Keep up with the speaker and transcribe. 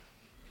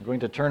We're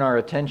going to turn our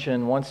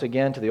attention once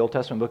again to the Old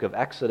Testament book of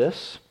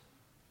Exodus,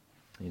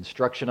 the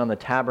instruction on the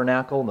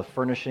tabernacle and the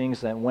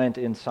furnishings that went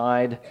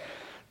inside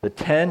the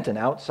tent and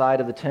outside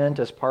of the tent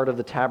as part of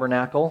the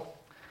tabernacle.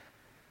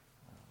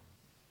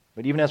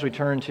 But even as we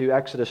turn to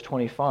Exodus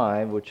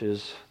 25, which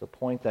is the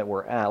point that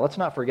we're at, let's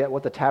not forget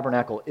what the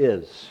tabernacle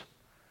is,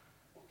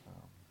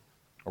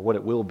 or what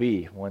it will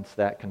be once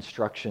that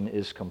construction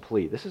is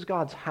complete. This is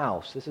God's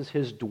house. This is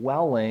His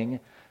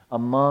dwelling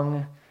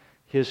among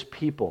His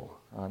people.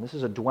 This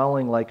is a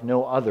dwelling like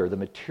no other. The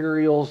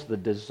materials, the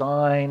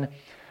design,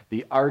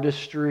 the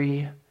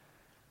artistry,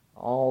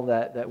 all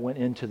that went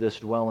into this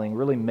dwelling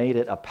really made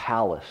it a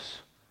palace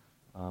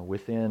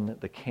within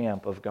the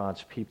camp of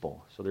God's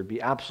people. So there'd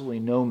be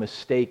absolutely no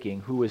mistaking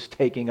who is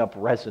taking up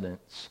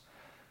residence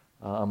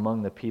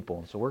among the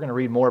people. So we're going to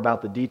read more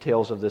about the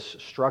details of this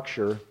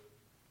structure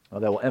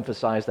that will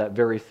emphasize that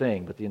very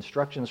thing. But the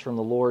instructions from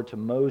the Lord to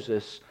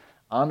Moses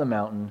on the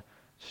mountain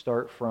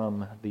start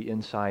from the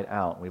inside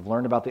out. We've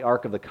learned about the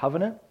Ark of the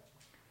Covenant.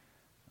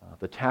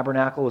 The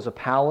tabernacle is a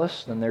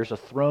palace. Then there's a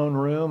throne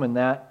room, and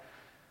that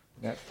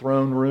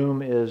throne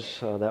room is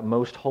that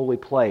most holy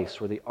place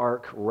where the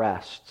Ark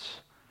rests.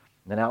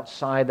 And then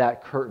outside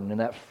that curtain, in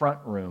that front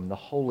room, the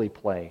holy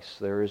place,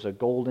 there is a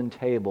golden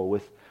table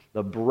with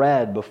the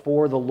bread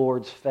before the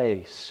Lord's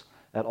face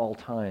at all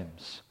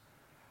times,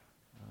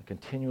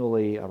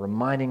 continually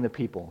reminding the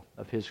people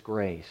of His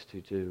grace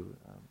to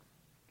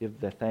give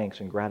their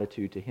thanks and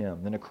gratitude to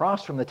Him. Then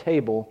across from the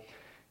table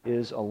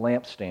is a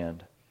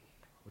lampstand,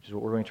 which is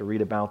what we're going to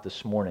read about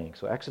this morning.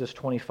 So Exodus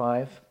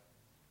 25,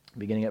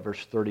 beginning at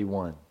verse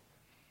 31.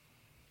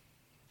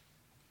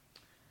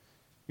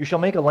 You shall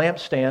make a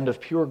lampstand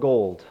of pure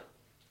gold.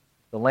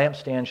 The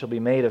lampstand shall be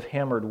made of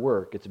hammered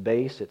work. Its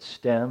base, its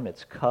stem,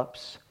 its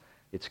cups,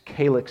 its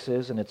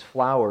calyxes, and its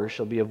flowers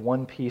shall be of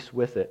one piece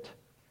with it.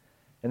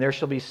 And there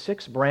shall be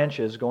 6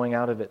 branches going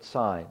out of its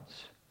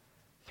sides.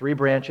 3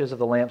 branches of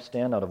the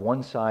lampstand out of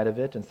one side of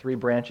it, and 3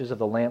 branches of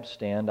the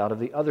lampstand out of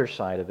the other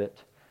side of it.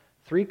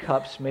 3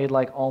 cups made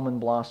like almond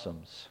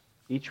blossoms,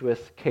 each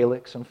with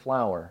calyx and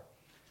flower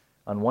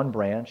on one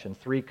branch, and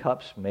 3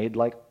 cups made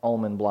like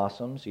almond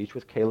blossoms, each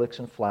with calyx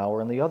and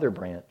flower on the other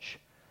branch.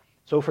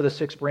 So for the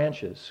 6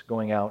 branches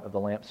going out of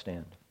the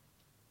lampstand.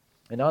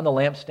 And on the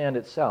lampstand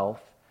itself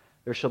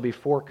there shall be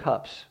 4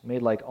 cups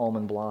made like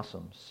almond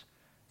blossoms,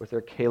 with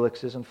their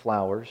calyxes and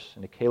flowers,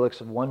 and a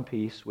calyx of one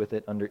piece with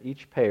it under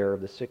each pair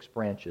of the 6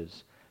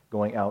 branches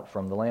going out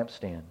from the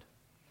lampstand.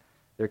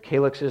 Their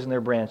calyxes and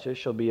their branches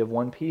shall be of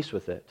one piece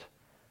with it,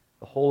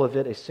 the whole of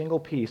it a single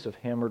piece of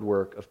hammered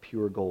work of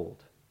pure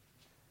gold.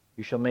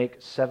 You shall make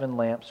 7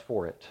 lamps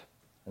for it,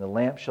 and the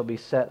lamps shall be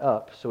set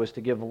up so as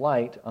to give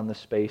light on the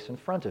space in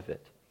front of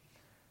it.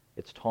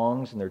 Its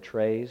tongs and their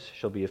trays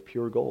shall be of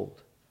pure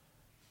gold.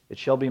 It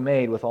shall be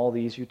made with all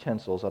these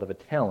utensils out of a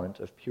talent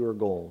of pure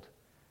gold.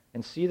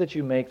 And see that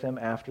you make them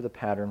after the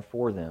pattern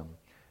for them,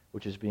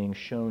 which is being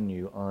shown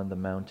you on the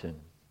mountain.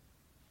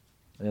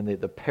 And then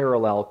the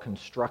parallel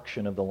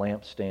construction of the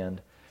lampstand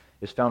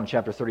is found in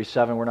chapter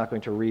 37. We're not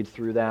going to read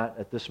through that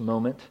at this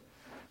moment.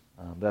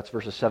 That's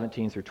verses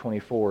 17 through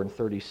 24 and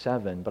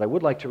 37. But I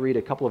would like to read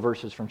a couple of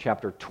verses from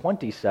chapter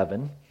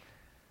 27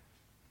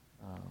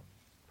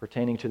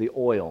 pertaining to the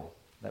oil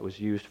that was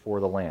used for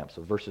the lamp.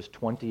 So verses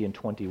 20 and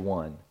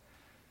 21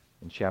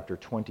 in chapter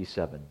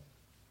 27.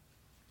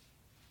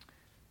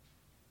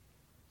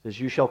 It says,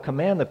 You shall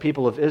command the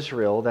people of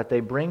Israel that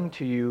they bring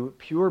to you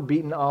pure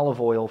beaten olive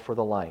oil for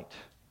the light,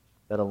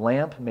 that a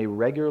lamp may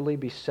regularly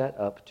be set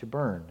up to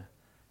burn.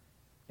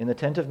 In the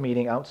tent of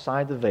meeting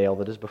outside the veil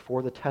that is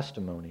before the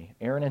testimony,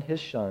 Aaron and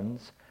his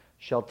sons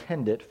shall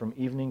tend it from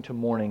evening to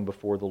morning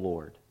before the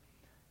Lord.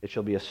 It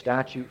shall be a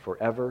statute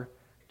forever,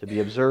 to be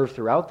observed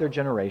throughout their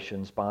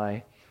generations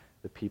by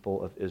the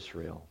people of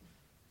Israel.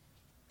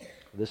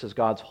 This is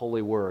God's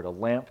holy word, a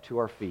lamp to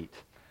our feet,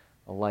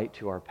 a light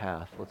to our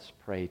path. Let's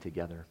pray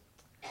together.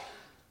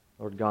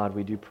 Lord God,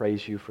 we do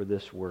praise you for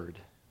this word.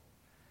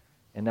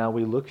 And now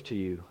we look to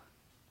you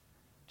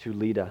to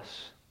lead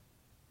us,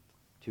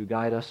 to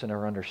guide us in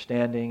our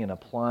understanding and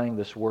applying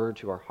this word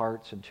to our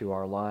hearts and to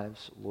our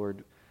lives.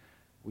 Lord,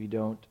 we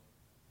don't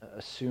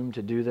assume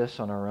to do this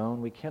on our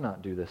own. We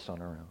cannot do this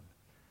on our own.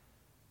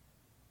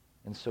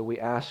 And so we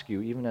ask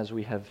you, even as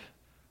we have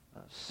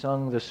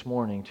sung this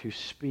morning, to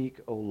speak,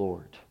 O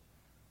Lord.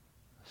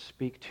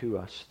 Speak to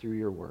us through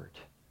your word.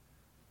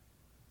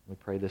 We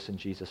pray this in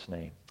Jesus'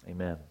 name.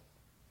 Amen.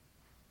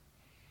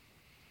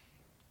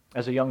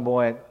 As a young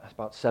boy,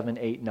 about 7,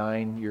 8,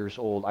 9 years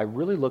old, I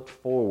really looked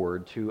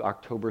forward to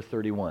October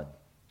 31.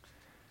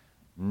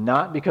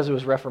 Not because it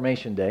was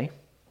Reformation Day,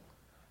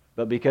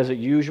 but because it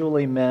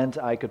usually meant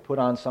I could put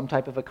on some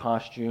type of a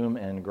costume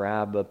and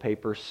grab a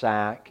paper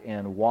sack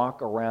and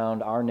walk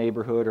around our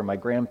neighborhood or my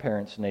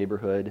grandparents'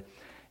 neighborhood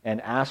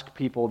and ask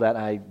people that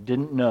I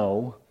didn't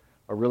know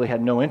or really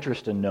had no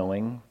interest in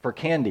knowing for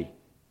candy.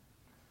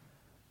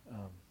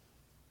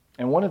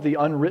 And one of the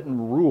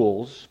unwritten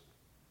rules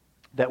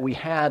that we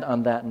had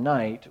on that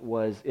night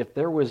was if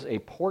there was a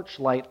porch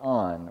light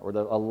on or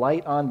a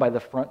light on by the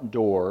front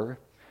door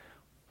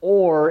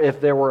or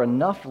if there were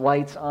enough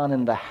lights on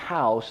in the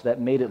house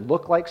that made it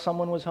look like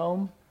someone was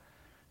home,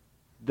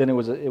 then it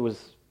was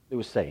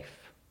safe.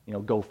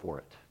 Go for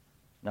it.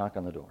 Knock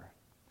on the door.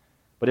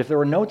 But if there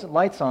were no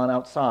lights on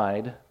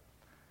outside,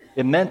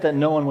 it meant that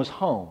no one was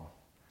home,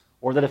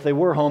 or that if they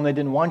were home, they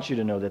didn't want you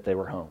to know that they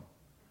were home.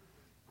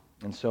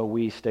 And so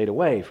we stayed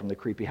away from the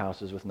creepy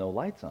houses with no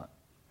lights on.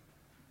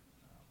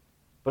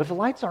 But if the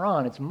lights are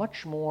on, it's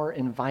much more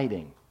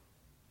inviting,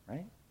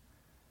 right?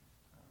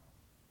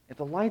 If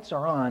the lights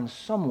are on,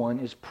 someone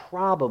is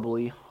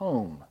probably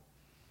home.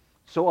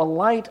 So a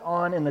light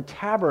on in the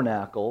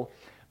tabernacle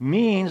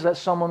means that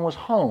someone was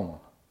home.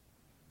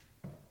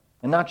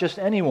 And not just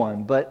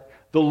anyone, but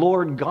the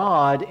Lord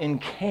God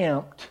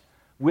encamped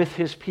with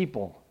his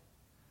people.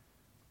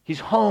 He's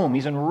home.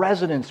 He's in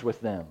residence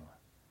with them.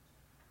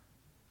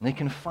 And they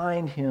can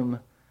find him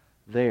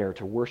there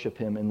to worship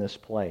him in this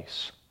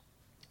place.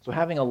 So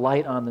having a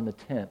light on in the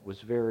tent was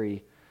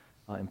very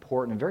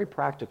important and very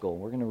practical.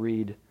 We're going to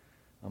read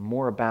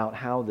more about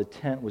how the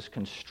tent was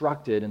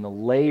constructed and the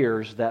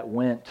layers that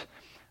went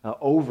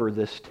over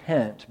this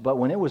tent. But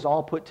when it was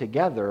all put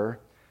together,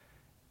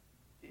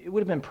 it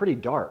would have been pretty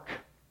dark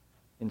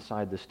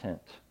inside this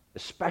tent,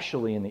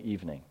 especially in the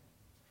evening.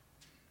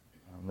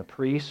 The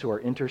priests who are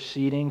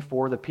interceding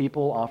for the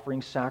people,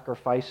 offering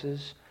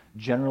sacrifices,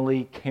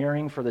 generally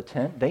caring for the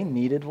tent, they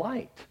needed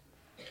light.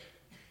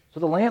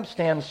 So the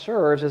lampstand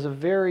serves as a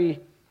very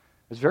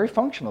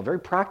functional, very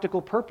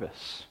practical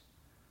purpose.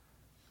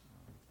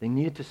 They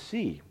needed to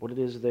see what it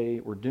is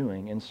they were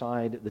doing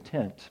inside the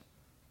tent.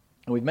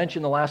 And we've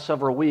mentioned the last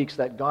several weeks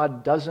that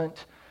God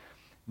doesn't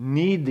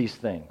need these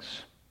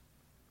things.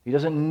 He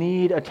doesn't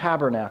need a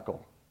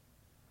tabernacle.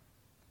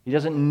 He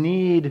doesn't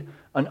need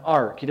an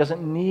ark. He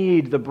doesn't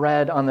need the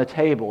bread on the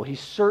table. He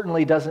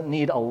certainly doesn't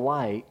need a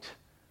light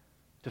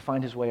to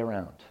find his way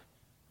around,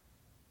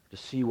 to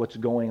see what's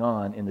going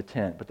on in the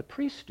tent. But the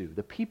priests do.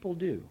 The people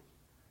do.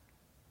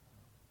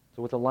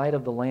 So with the light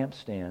of the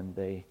lampstand,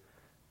 they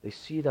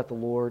see that the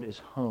Lord is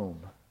home.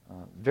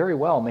 Very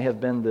well may have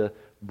been the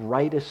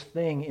brightest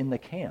thing in the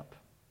camp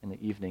in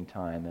the evening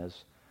time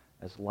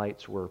as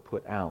lights were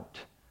put out.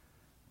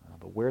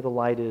 But where the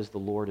light is, the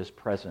Lord is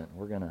present.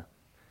 We're going to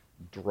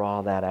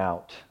draw that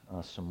out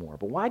some more.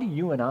 But why do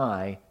you and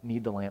I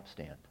need the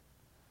lampstand?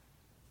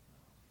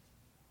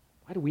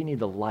 Why do we need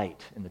the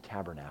light in the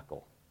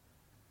tabernacle?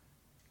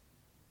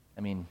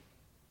 I mean,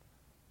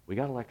 we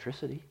got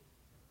electricity.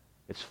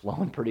 It's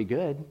flowing pretty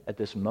good at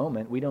this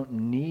moment. We don't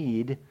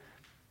need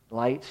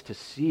lights to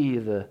see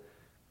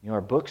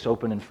our books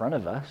open in front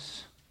of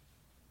us.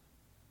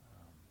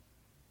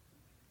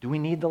 Do we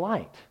need the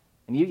light?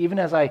 And even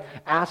as I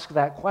ask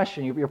that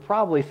question, you're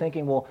probably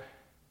thinking, well,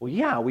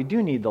 yeah, we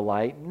do need the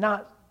light,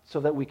 not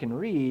so that we can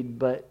read,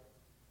 but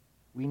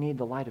we need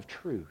the light of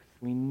truth.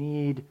 We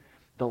need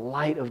the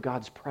light of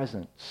God's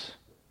presence.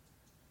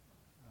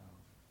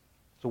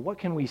 So what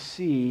can we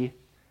see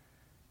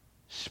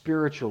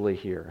spiritually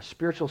here?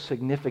 Spiritual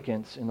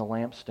significance in the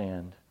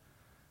lampstand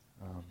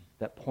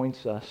that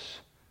points us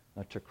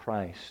to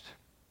Christ.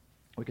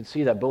 We can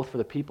see that both for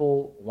the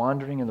people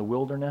wandering in the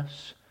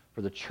wilderness,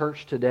 for the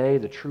church today,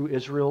 the true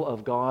Israel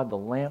of God, the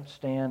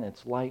lampstand,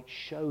 its light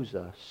shows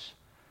us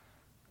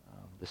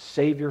the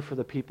Savior for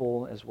the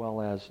people as well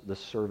as the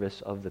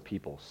service of the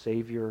people.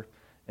 Savior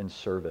and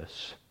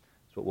service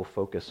is what we'll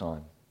focus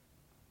on.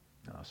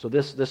 So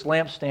this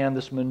lampstand,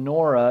 this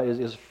menorah,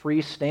 is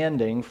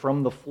freestanding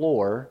from the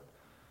floor,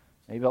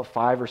 maybe about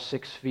 5 or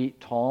 6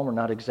 feet tall. We're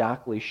not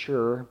exactly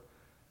sure.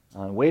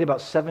 Weighed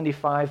about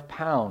 75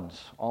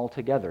 pounds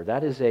altogether.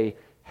 That is a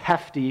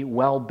hefty,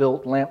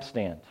 well-built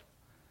lampstand.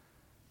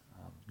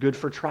 Good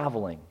for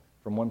traveling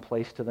from one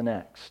place to the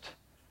next.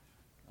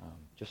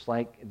 Just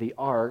like the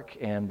ark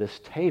and this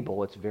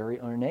table, it's very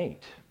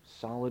ornate,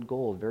 solid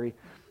gold, very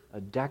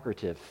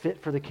decorative,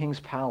 fit for the king's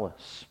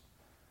palace.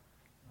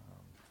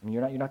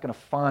 You're not going to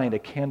find a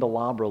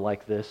candelabra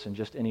like this in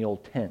just any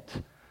old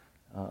tent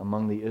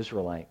among the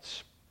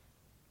Israelites.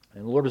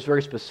 And the Lord was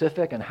very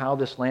specific on how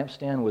this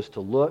lampstand was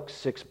to look.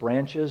 6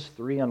 branches,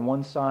 3 on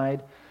one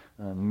side,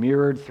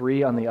 mirrored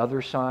 3 on the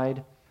other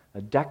side,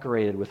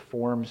 decorated with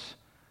forms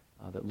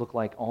that look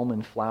like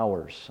almond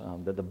flowers.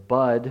 The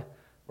bud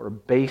or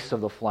base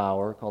of the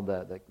flower, called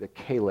the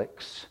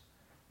calyx,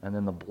 and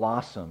then the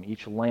blossom.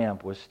 Each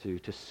lamp was to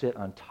sit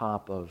on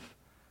top of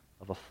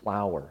a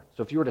flower.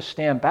 So if you were to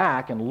stand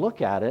back and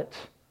look at it,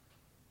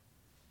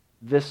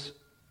 this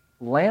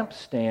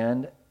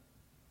lampstand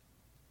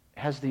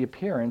has the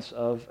appearance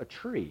of a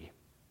tree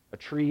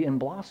in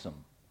blossom.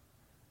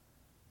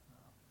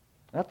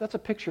 That's a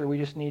picture we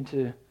just need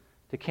to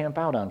camp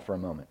out on for a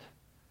moment.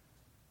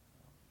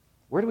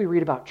 Where do we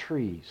read about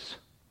trees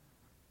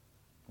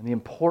and the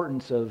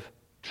importance of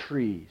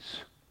trees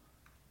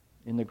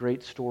in the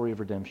great story of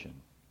redemption?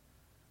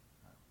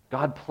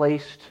 God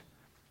placed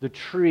the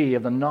tree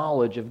of the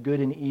knowledge of good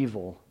and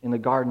evil in the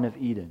Garden of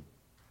Eden.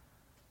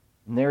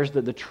 And there's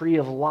the tree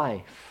of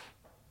life.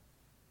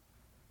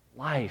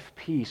 Life,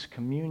 peace,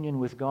 communion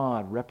with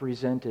God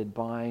represented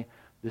by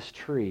this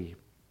tree.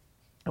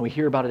 And we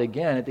hear about it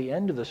again at the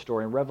end of the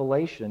story in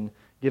Revelation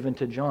given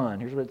to John.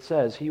 Here's what it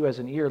says. He who has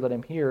an ear, let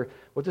him hear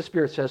what the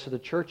Spirit says to the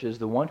churches.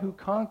 The one who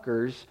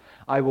conquers,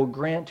 I will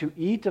grant to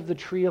eat of the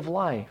tree of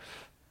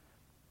life,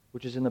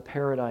 which is in the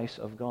paradise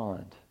of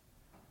God.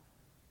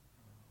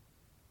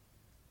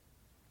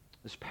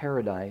 This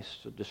paradise,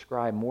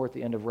 described more at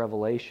the end of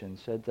Revelation,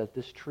 said that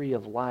this tree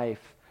of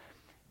life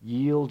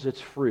yields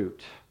its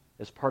fruit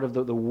as part of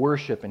the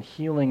worship and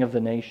healing of the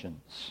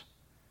nations.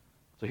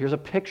 So here's a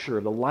picture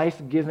of the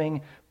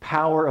life-giving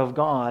power of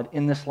God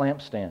in this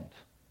lampstand.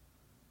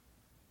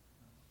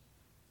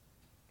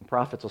 And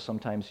prophets will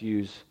sometimes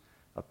use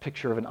a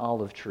picture of an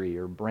olive tree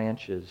or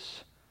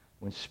branches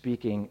when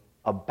speaking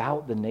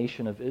about the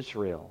nation of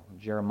Israel.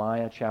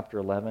 Jeremiah chapter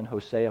 11,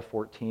 Hosea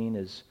 14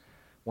 is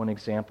one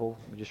example.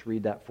 Let me just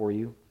read that for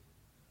you.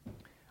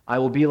 I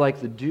will be like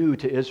the dew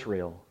to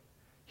Israel.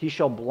 He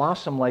shall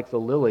blossom like the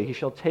lily. He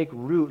shall take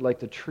root like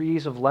the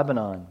trees of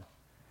Lebanon.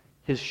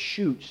 His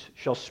shoots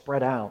shall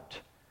spread out.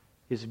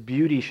 His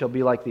beauty shall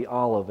be like the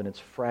olive, and its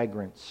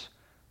fragrance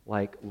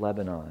like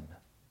Lebanon.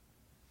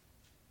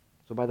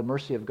 So by the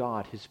mercy of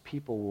God, His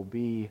people will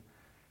be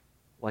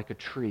like a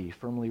tree,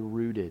 firmly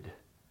rooted,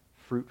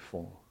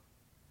 fruitful.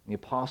 The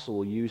apostle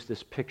will use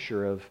this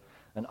picture of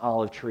an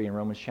olive tree in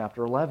Romans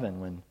chapter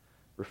 11 when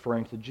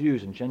referring to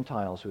Jews and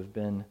Gentiles who have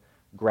been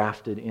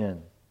grafted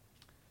in.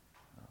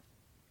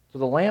 So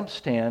the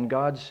lampstand,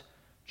 God's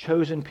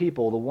chosen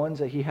people, the ones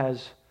that He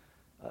has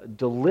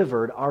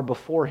delivered, are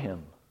before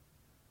Him.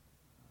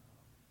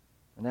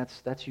 And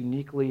that's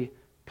uniquely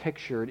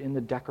pictured in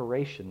the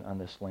decoration on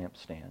this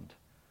lampstand.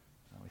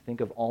 We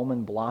think of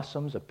almond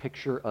blossoms, a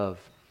picture of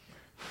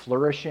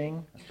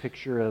flourishing, a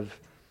picture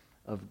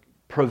of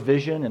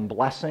provision and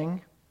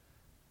blessing.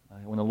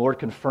 When the Lord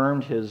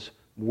confirmed His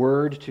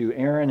word to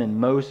Aaron and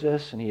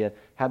Moses, and He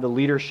had the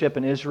leadership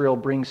in Israel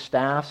bring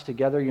staffs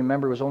together, you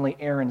remember it was only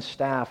Aaron's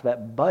staff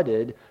that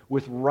budded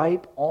with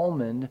ripe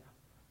almond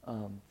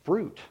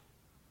fruit.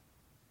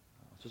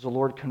 This is the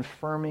Lord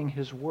confirming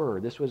His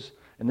word. This was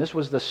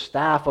the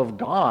staff of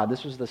God.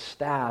 This was the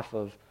staff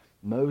of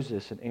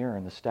Moses and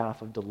Aaron, the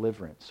staff of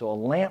deliverance. So a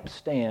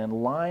lampstand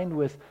lined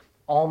with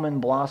almond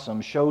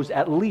blossom shows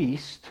at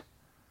least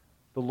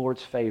the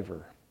Lord's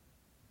favor,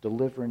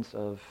 deliverance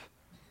of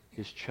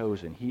His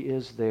chosen. He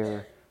is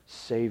their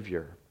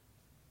Savior.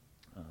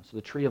 So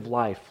the tree of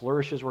life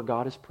flourishes where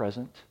God is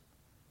present.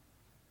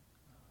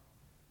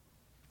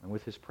 And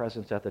with His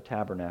presence at the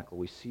tabernacle,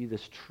 we see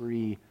this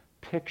tree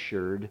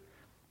pictured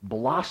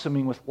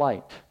blossoming with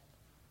light.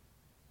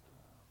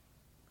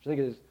 I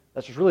think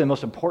that's just really the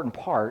most important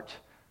part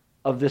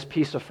of this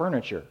piece of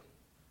furniture.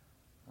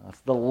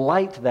 It's the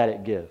light that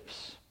it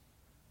gives.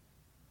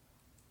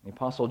 The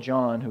Apostle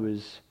John, who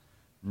is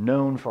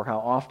known for how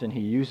often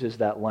he uses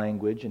that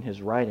language in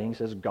his writings,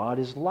 says, God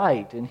is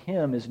light, in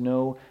Him is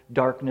no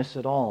darkness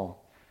at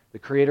all. The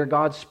Creator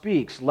God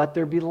speaks, let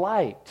there be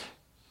light.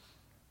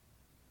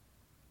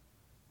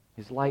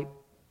 His light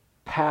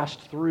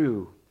passed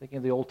through, thinking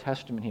of the Old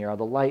Testament here, how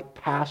the light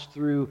passed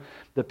through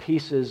the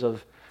pieces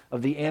of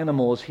the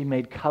animals He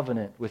made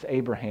covenant with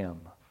Abraham.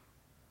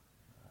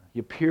 He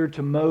appeared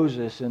to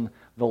Moses in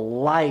the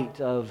light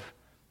of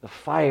the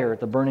fire at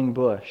the burning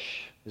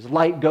bush. His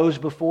light goes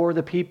before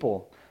the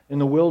people in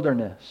the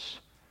wilderness.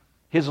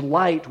 His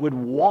light would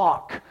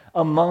walk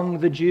among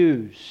the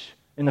Jews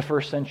in the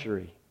first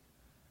century.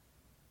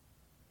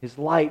 His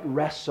light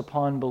rests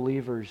upon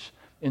believers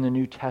in the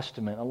New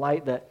Testament, a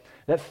light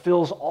that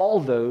fills all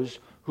those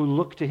who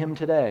look to Him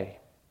today.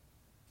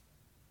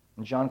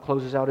 And John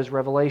closes out his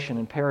revelation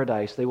in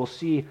paradise. They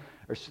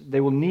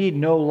will need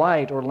no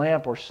light or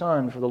lamp or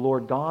sun, for the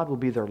Lord God will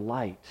be their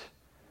light,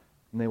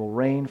 and they will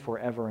reign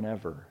forever and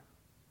ever.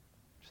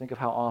 Just think of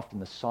how often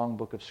the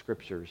songbook of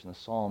Scriptures and the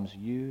Psalms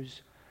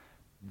use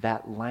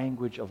that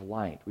language of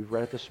light. We've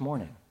read it this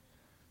morning.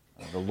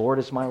 The Lord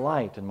is my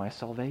light and my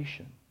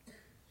salvation.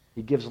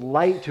 He gives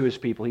light to His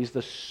people. He's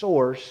the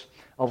source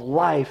of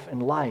life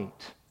and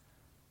light.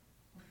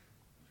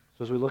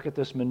 So as we look at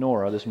this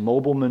menorah, this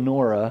mobile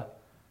menorah,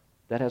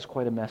 that has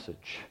quite a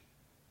message.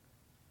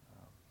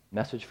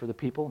 Message for the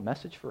people,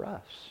 message for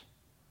us.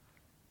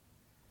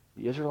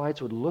 The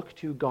Israelites would look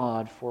to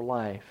God for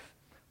life,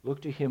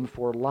 look to Him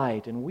for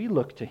light, and we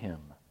look to Him,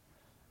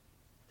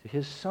 to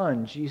His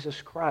Son,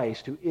 Jesus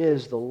Christ, who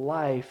is the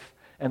life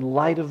and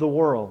light of the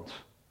world.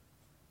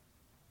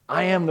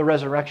 I am the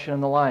resurrection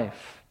and the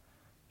life,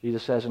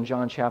 Jesus says in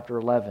John chapter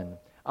 11.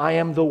 I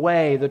am the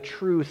way, the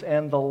truth,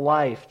 and the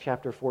life,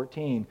 chapter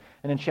 14.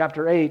 And in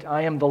chapter 8,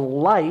 I am the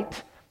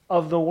light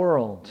of the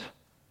world.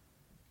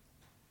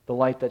 The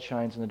light that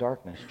shines in the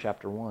darkness,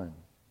 chapter 1.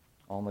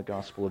 All in the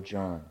Gospel of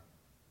John.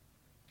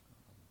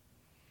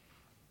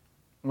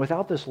 And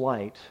without this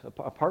light,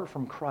 apart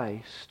from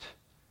Christ,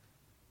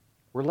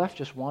 we're left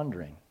just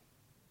wandering.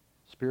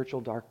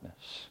 Spiritual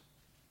darkness.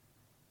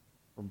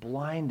 We're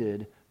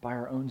blinded by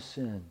our own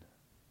sin.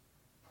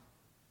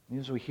 And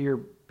as we hear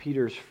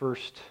Peter's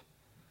first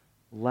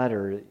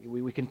letter,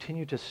 we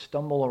continue to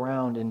stumble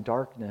around in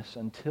darkness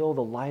until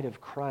the light of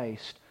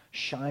Christ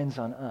shines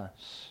on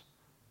us.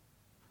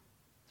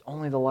 It's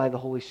only the light of the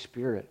Holy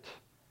Spirit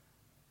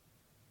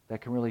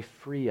that can really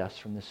free us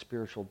from this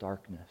spiritual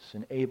darkness,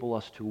 enable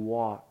us to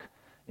walk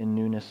in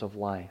newness of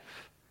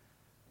life.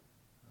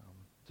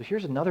 So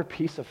here's another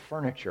piece of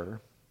furniture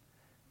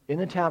in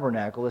the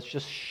tabernacle that's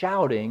just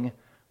shouting,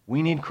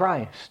 we need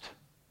Christ.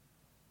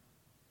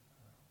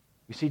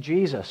 We see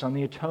Jesus on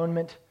the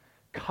atonement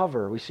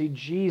cover. We see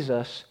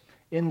Jesus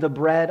in the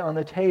bread on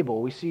the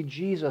table. We see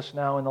Jesus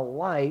now in the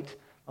light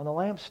on the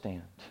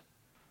lampstand.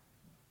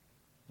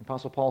 The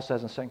Apostle Paul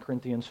says in 2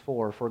 Corinthians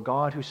 4, "For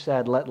God who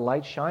said, 'Let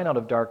light shine out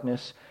of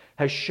darkness,'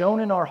 has shone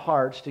in our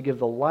hearts to give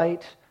the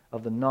light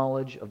of the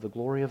knowledge of the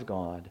glory of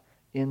God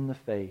in the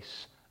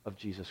face of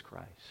Jesus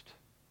Christ."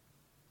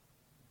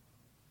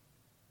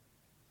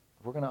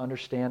 If we're going to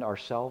understand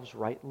ourselves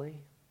rightly,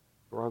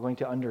 if we're going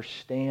to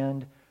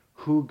understand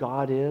who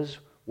God is,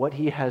 what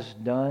He has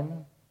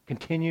done,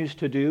 continues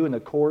to do in the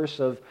course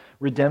of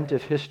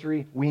redemptive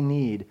history, we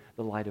need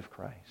the light of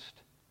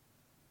Christ.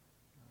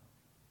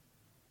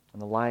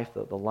 And the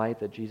light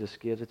that Jesus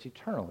gives, it's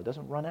eternal. It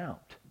doesn't run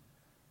out.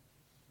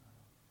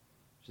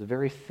 It's the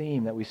very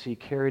theme that we see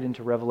carried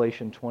into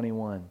Revelation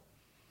 21.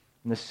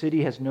 And the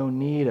city has no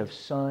need of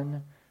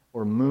sun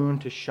or moon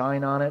to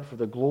shine on it, for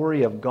the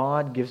glory of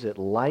God gives it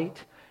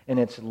light, and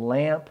its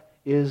lamp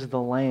is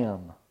the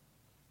Lamb.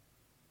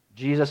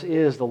 Jesus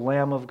is the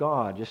Lamb of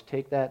God. Just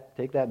take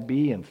that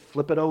B and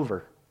flip it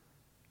over.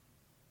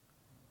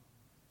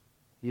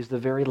 He's the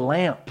very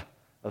lamp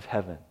of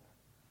heaven.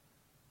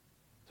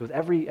 So with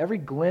every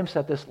glimpse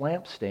at this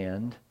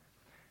lampstand,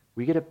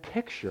 we get a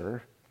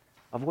picture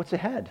of what's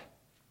ahead.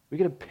 We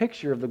get a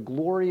picture of the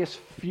glorious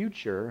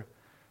future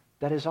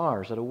that is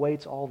ours, that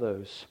awaits all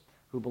those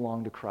who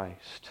belong to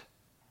Christ.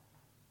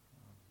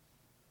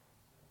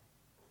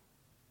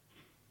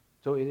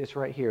 So it's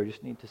right here. I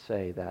just need to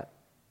say that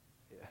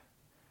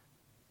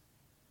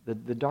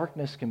the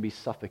darkness can be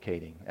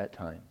suffocating at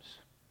times.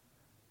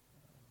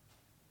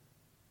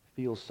 It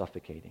feels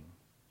suffocating.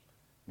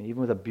 I mean,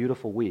 even with a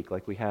beautiful week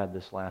like we had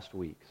this last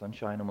week,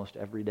 sunshine almost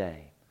every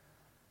day,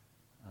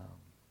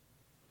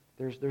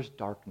 there's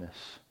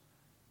darkness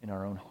in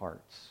our own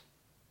hearts.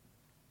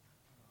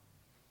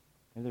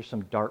 And there's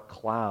some dark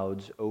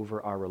clouds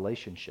over our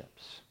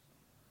relationships.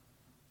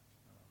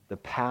 The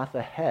path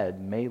ahead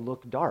may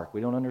look dark.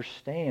 We don't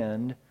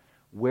understand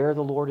where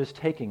the Lord is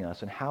taking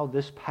us and how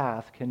this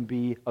path can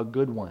be a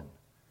good one.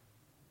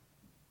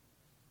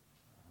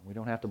 We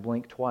don't have to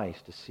blink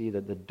twice to see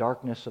that the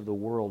darkness of the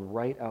world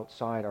right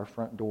outside our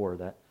front door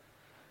that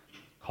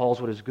calls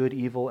what is good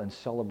evil and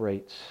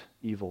celebrates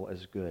evil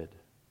as good.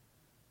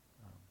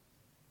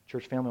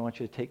 Church family, I want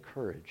you to take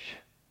courage.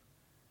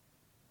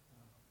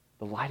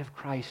 The light of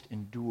Christ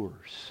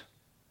endures.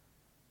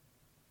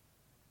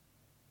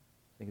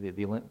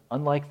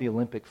 Unlike the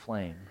Olympic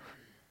flame,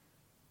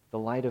 the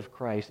light of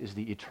Christ is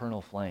the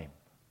eternal flame.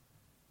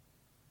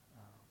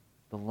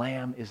 The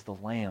Lamb is the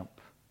lamp.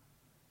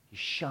 He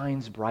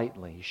shines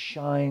brightly. He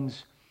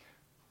shines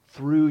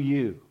through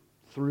you,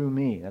 through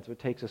me. That's what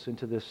takes us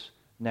into this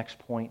next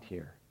point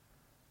here.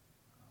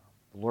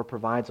 The Lord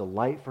provides a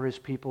light for His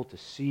people to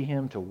see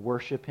Him, to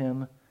worship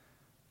Him.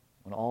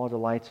 When all of the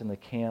lights in the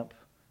camp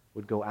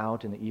would go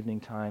out in the evening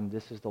time,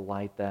 this is the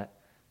light that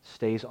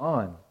stays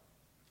on.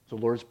 So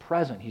the Lord's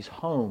present. He's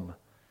home.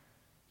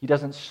 He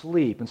doesn't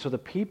sleep. And so the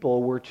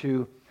people were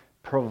to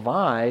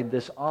provide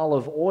this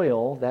olive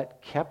oil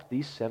that kept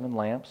these 7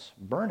 lamps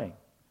burning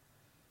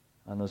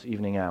on those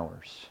evening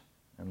hours.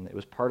 And it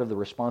was part of the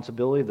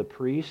responsibility of the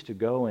priest to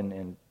go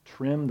and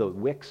trim the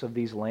wicks of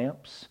these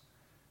lamps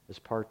as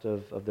part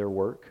of their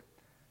work.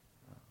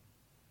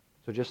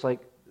 So just like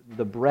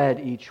the bread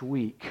each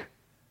week,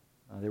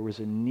 there was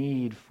a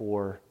need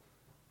for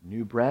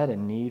new bread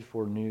and need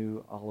for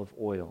new olive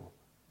oil.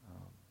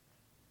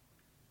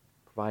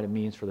 Provide a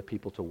means for the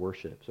people to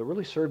worship. So it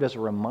really served as a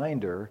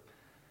reminder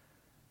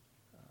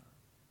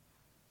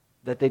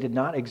that they did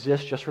not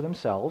exist just for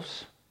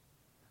themselves.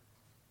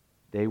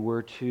 They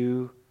were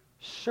to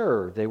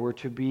serve. They were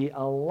to be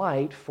a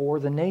light for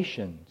the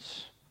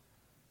nations.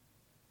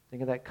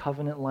 Think of that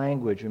covenant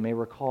language you may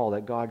recall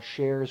that God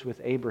shares with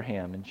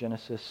Abraham in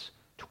Genesis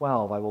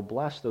 12. "I will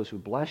bless those who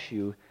bless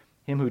you.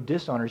 Him who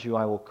dishonors you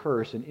I will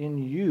curse. And in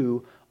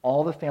you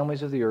all the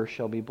families of the earth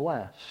shall be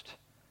blessed."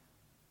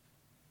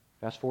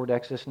 Fast forward to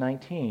Exodus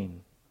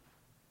 19.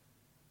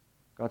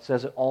 God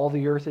says that all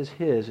the earth is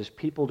His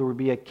people to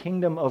be a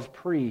kingdom of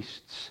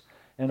priests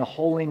and a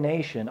holy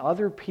nation.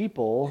 Other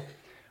people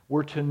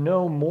were to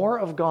know more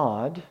of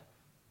God,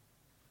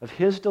 of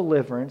His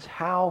deliverance,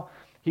 how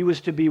He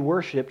was to be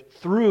worshipped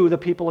through the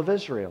people of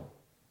Israel.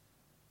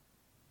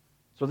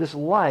 So this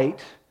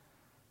light,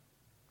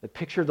 the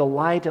picture of the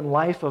light and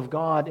life of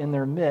God in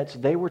their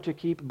midst, they were to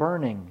keep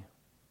burning,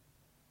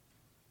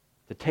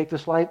 to take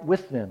this light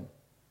with them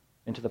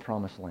into the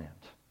promised land.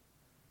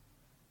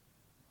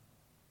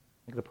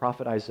 Like the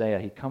prophet Isaiah,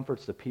 he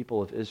comforts the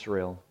people of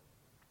Israel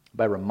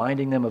by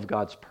reminding them of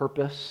God's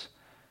purpose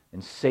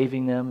and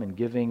saving them and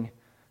giving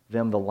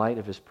them the light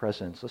of His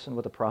presence. Listen to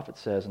what the prophet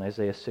says in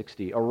Isaiah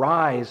 60.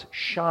 "Arise,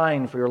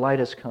 shine, for your light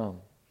has come,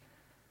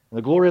 And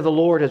the glory of the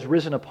Lord has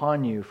risen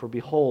upon you, for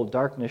behold,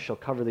 darkness shall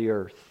cover the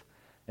earth,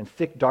 and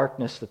thick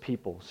darkness the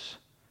peoples.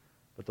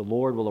 But the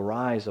Lord will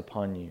arise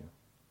upon you,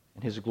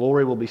 and his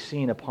glory will be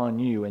seen upon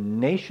you, and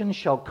nations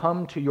shall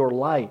come to your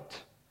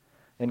light,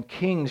 and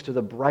kings to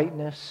the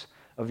brightness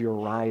of your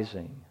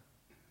rising.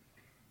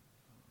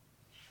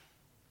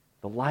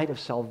 The light of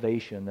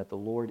salvation that the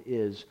Lord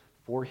is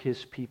for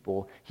his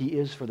people, he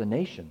is for the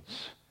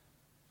nations,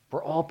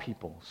 for all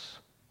peoples.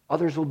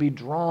 Others will be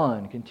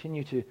drawn,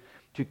 continue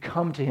to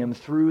come to him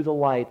through the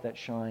light that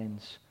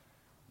shines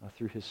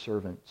through his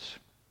servants.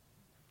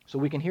 So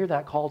we can hear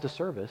that call to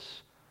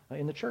service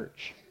in the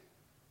church.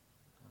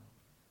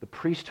 The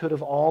priesthood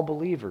of all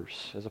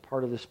believers as a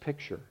part of this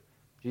picture.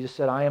 Jesus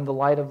said, I am the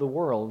light of the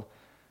world.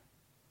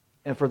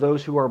 And for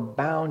those who are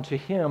bound to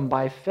him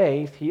by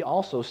faith, he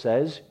also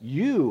says,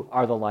 you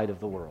are the light of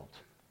the world.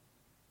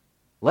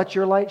 Let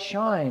your light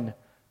shine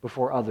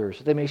before others,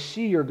 that they may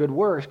see your good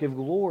works, give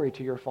glory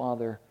to your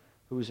Father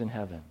who is in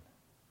heaven.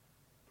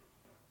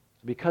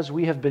 Because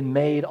we have been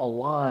made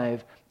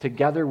alive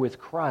together with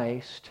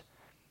Christ,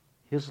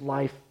 his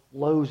life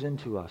flows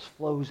into us,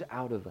 flows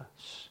out of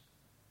us.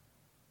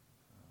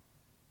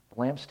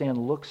 The lampstand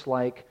looks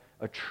like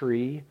a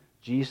tree.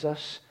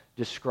 Jesus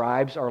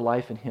describes our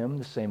life in him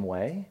the same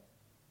way.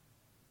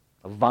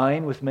 A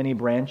vine with many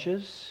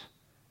branches.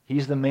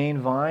 He's the main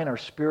vine, our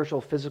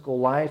spiritual, physical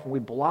life, and we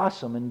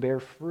blossom and bear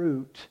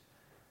fruit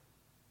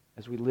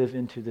as we live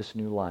into this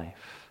new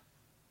life.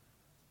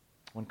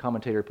 One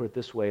commentator put it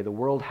this way, the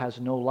world has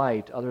no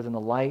light other than the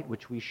light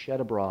which we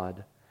shed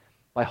abroad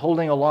by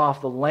holding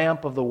aloft the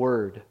lamp of the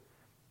Word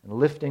and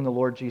lifting the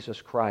Lord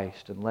Jesus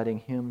Christ and letting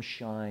him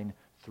shine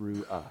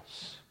through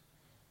us.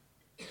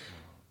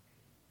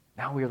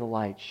 Now we are the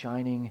light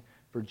shining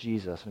for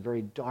Jesus in a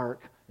very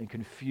dark and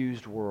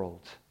confused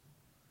world,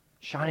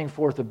 shining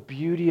forth the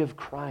beauty of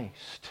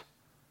Christ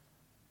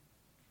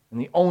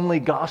and the only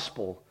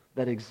gospel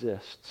that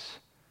exists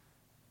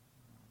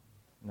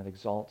and that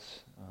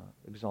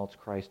exalts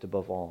Christ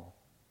above all.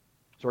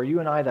 So are you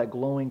and I that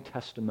glowing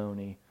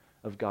testimony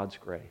of God's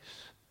grace?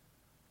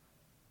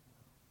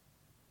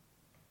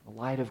 The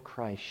light of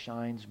Christ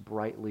shines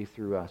brightly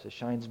through us. It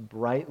shines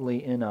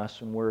brightly in us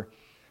when we're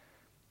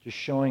just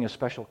showing a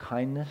special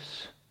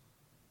kindness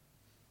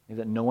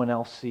that no one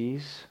else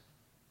sees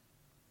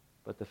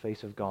but the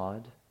face of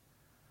God.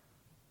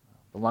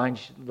 The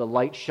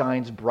light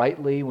shines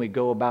brightly when we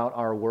go about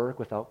our work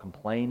without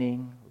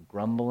complaining or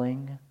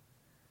grumbling.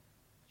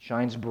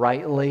 Shines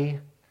brightly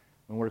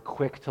when we're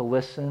quick to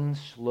listen,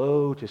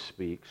 slow to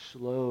speak,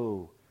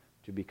 slow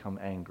to become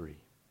angry.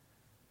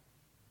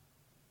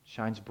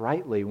 Shines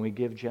brightly when we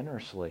give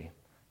generously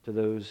to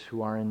those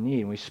who are in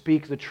need. We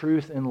speak the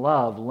truth in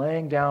love,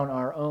 laying down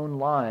our own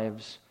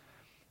lives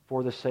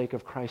for the sake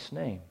of Christ's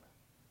name.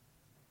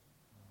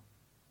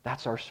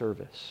 That's our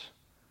service.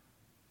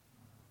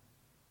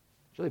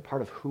 It's really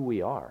part of who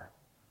we are,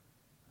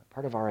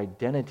 part of our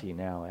identity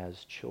now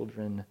as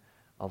children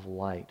of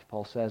light.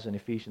 Paul says in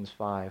Ephesians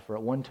 5, for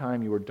at one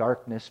time you were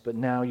darkness, but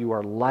now you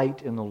are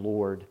light in the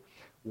Lord.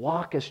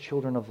 Walk as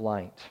children of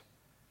light,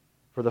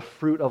 for the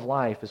fruit of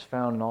life is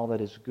found in all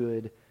that is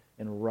good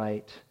and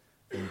right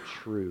and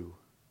true.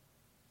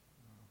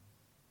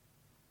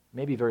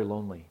 Maybe very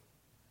lonely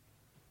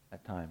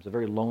at times, a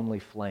very lonely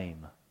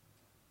flame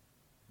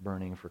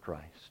burning for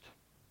Christ.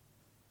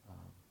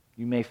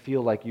 You may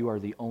feel like you are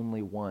the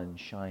only one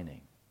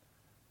shining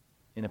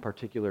in a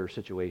particular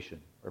situation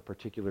or a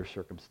particular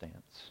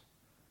circumstance.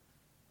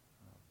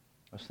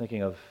 I was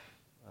thinking of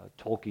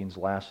Tolkien's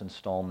last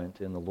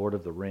installment in The Lord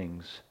of the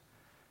Rings,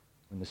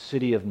 when the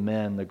city of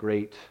men, the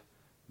great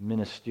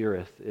Minas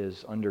Tirith,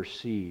 is under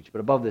siege. But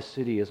above the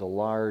city is a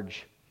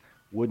large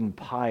wooden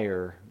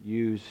pyre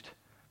used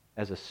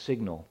as a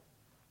signal.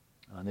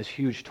 And this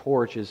huge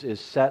torch is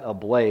set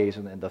ablaze,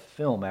 and the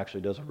film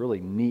actually does a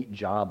really neat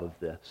job of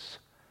this.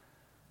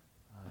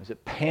 As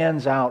it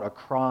pans out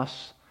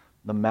across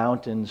the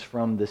mountains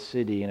from the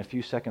city, and a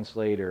few seconds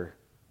later,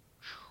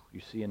 you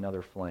see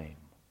another flame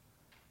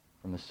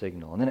from the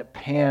signal. And then it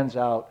pans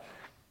out,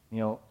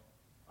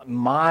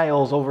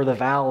 miles over the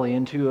valley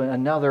into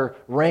another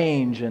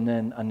range, and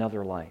then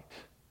another light.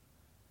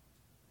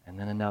 And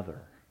then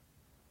another.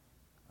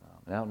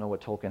 And I don't know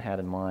what Tolkien had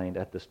in mind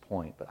at this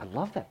point, but I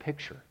love that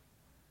picture.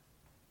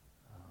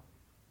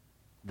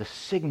 The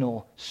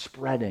signal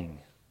spreading.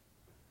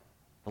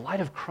 The light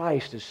of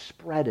Christ is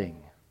spreading.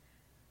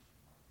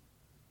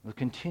 It will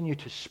continue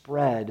to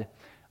spread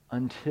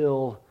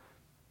until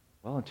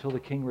the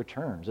King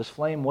returns. This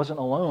flame wasn't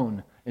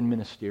alone in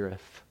Minas Tirith.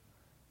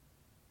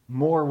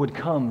 More would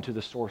come to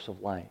the source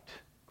of light,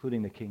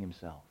 including the King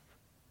himself.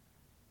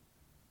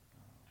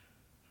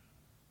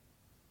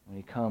 When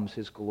he comes,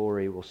 his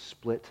glory will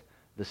split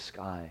the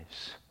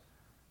skies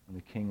when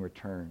the King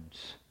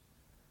returns.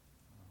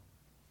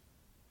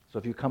 So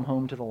if you come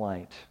home to the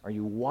light, are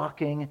you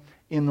walking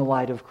in the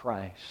light of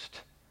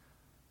Christ?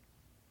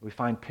 We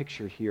find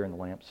pictured here in the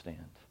lampstand.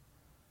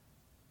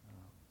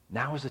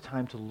 Now is the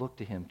time to look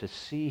to him, to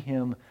see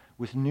him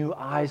with new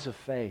eyes of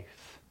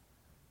faith.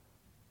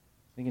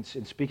 I think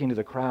in speaking to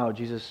the crowd,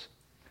 Jesus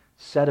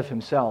said of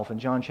himself in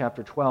John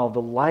chapter 12,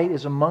 "The light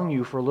is among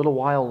you for a little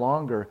while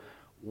longer.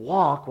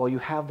 Walk while you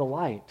have the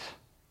light,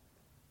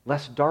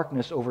 lest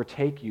darkness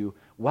overtake you.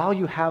 While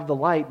you have the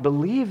light,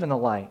 believe in the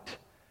light,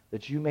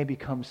 that you may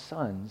become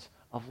sons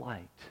of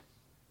light."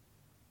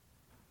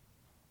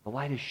 The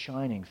light is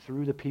shining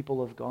through the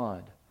people of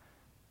God.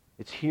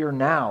 It's here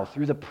now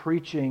through the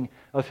preaching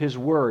of His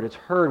Word. It's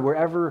heard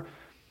wherever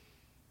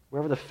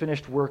the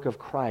finished work of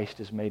Christ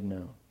is made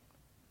known.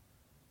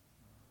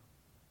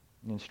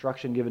 The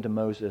instruction given to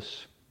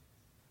Moses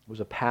was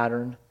a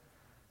pattern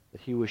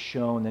that he was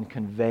shown, then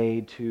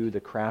conveyed to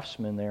the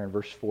craftsman there in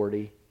verse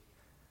 40.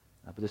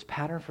 But this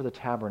pattern for the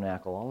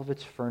tabernacle, all of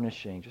its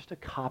furnishing, just a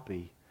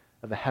copy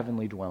of a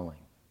heavenly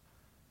dwelling.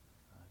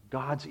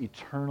 God's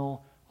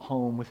eternal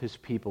home with His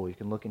people. You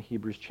can look in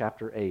Hebrews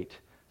chapter 8.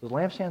 The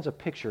lampstand's a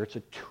picture. It's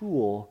a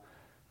tool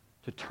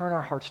to turn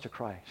our hearts to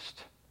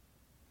Christ.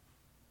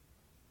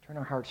 Turn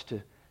our hearts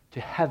to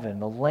heaven,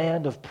 the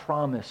land of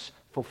promise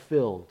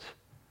fulfilled.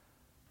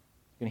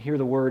 You can hear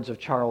the words of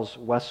Charles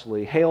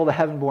Wesley. "Hail the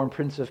heaven-born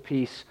Prince of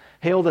Peace.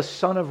 Hail the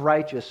Son of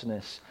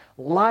Righteousness.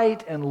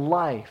 Light and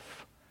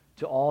life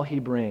to all He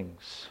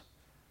brings.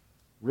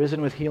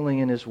 Risen with healing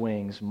in His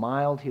wings,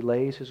 mild He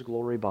lays His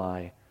glory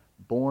by.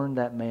 Born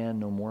that man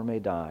no more may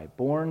die.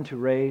 Born to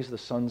raise the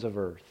sons of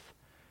earth.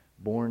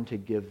 Born to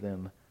give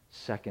them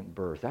second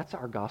birth." That's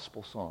our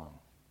gospel song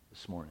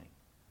this morning.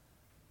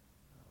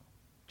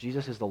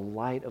 Jesus is the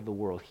light of the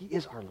world. He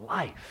is our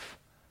life.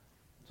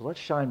 So let's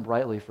shine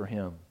brightly for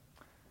Him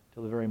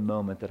till the very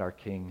moment that our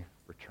King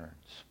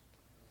returns.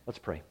 Let's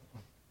pray.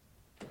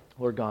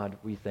 Lord God,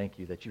 we thank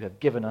You that You have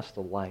given us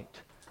the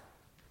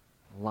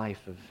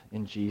life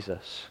in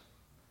Jesus,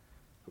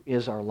 who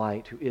is our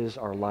light, who is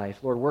our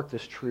life. Lord, work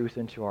this truth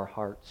into our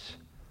hearts,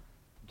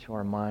 into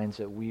our minds,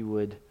 that we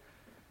would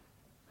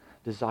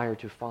desire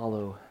to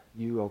follow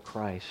You, O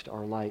Christ,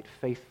 our light,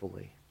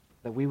 faithfully,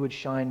 that we would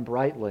shine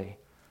brightly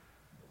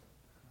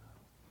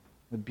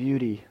the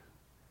beauty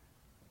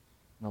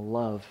and the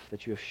love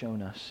that You have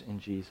shown us in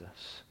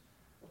Jesus.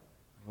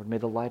 Lord, may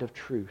the light of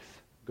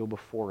truth go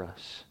before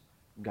us,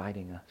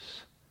 guiding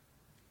us.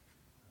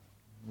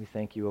 We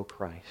thank You, O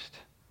Christ,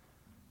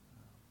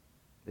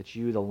 that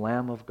You, the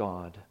Lamb of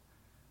God,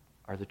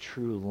 are the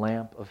true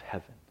lamp of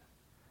heaven.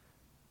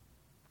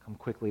 Come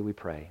quickly, we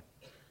pray.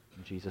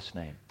 In Jesus'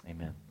 name,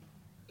 amen.